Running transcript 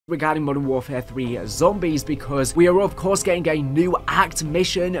regarding Modern Warfare 3 Zombies, because we are of course getting a new act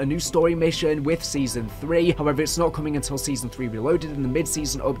mission, a new story mission with Season 3. However, it's not coming until Season 3 Reloaded in the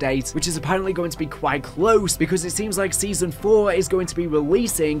mid-season update, which is apparently going to be quite close because it seems like Season 4 is going to be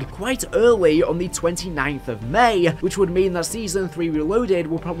releasing quite early on the 29th of May, which would mean that Season 3 Reloaded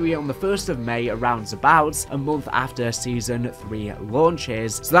will probably be on the 1st of May, around about a month after Season 3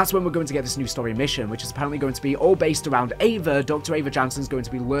 launches. So that's when we're going to get this new story mission, which is apparently going to be all based around Ava. Dr. Ava Jansen is going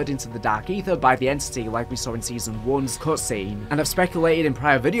to be lured into the Dark Ether by the Entity like we saw in Season 1's cutscene. And I've speculated in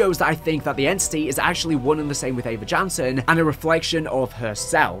prior videos that I think that the Entity is actually one and the same with Ava Jansen and a reflection of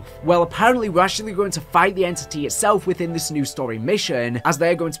herself. Well, apparently we're actually going to fight the Entity itself within this new story mission, as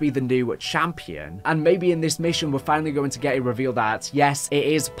they're going to be the new champion. And maybe in this mission we're finally going to get a reveal that yes, it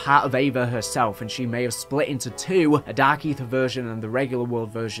is part of Ava herself, and she may have split into two, a Dark Ether version and the regular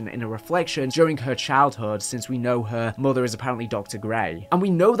world version, in a reflection during her childhood, since we know her mother is apparently Dr. Grey. And we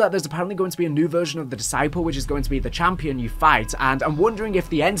know that there's apparently going to be a new version of the Disciple, which is going to be the champion you fight, and I'm wondering if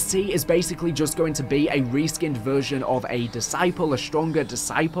the Entity is basically just going to be a reskinned version of a Disciple, a stronger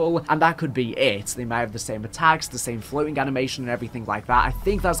Disciple, and that could be it. They might have the same attacks, the same floating animation and everything like that. I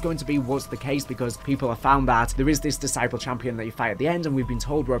think that's going to be what's the case, because people have found that there is this Disciple champion that you fight at the end, and we've been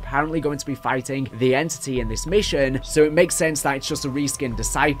told we're apparently going to be fighting the Entity in this mission, so it makes sense that it's just a reskinned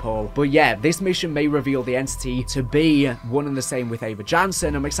Disciple. But yeah, this mission may reveal the Entity to be one and the same with Ava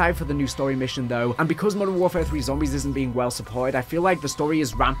Jansen. I'm excited for the new story mission though, and because Modern Warfare 3 Zombies isn't being well supported, I feel like the story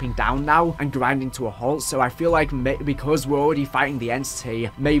is ramping down now and grinding to a halt, so I feel like because we're already fighting the Entity,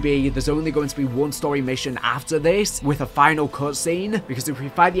 maybe there's only going to be one story mission after this with a final cutscene, because if we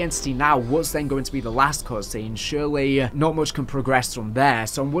fight the Entity now, what's then going to be the last cutscene? Surely not much can progress from there,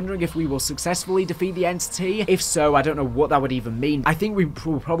 so I'm wondering if we will successfully defeat the Entity. If so, I don't know what that would even mean. I think we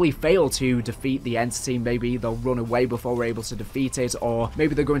will probably fail to defeat the Entity. Maybe they'll run away before we're able to defeat it, or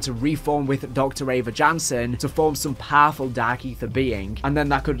maybe they're going to reform with Dr. Ava Jansen to form some powerful Dark Ether being, and then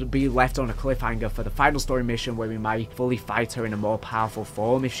that could be left on a cliffhanger for the final story mission, where we might fully fight her in a more powerful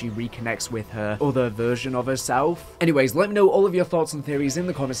form if she reconnects with her other version of herself. Anyways, let me know all of your thoughts and theories in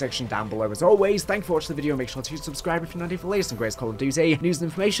the comment section down below. As always, thank you for watching the video. Make sure to subscribe if you're not here for the latest and greatest Call of Duty news and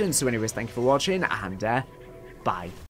information. So anyways, thank you for watching, and bye.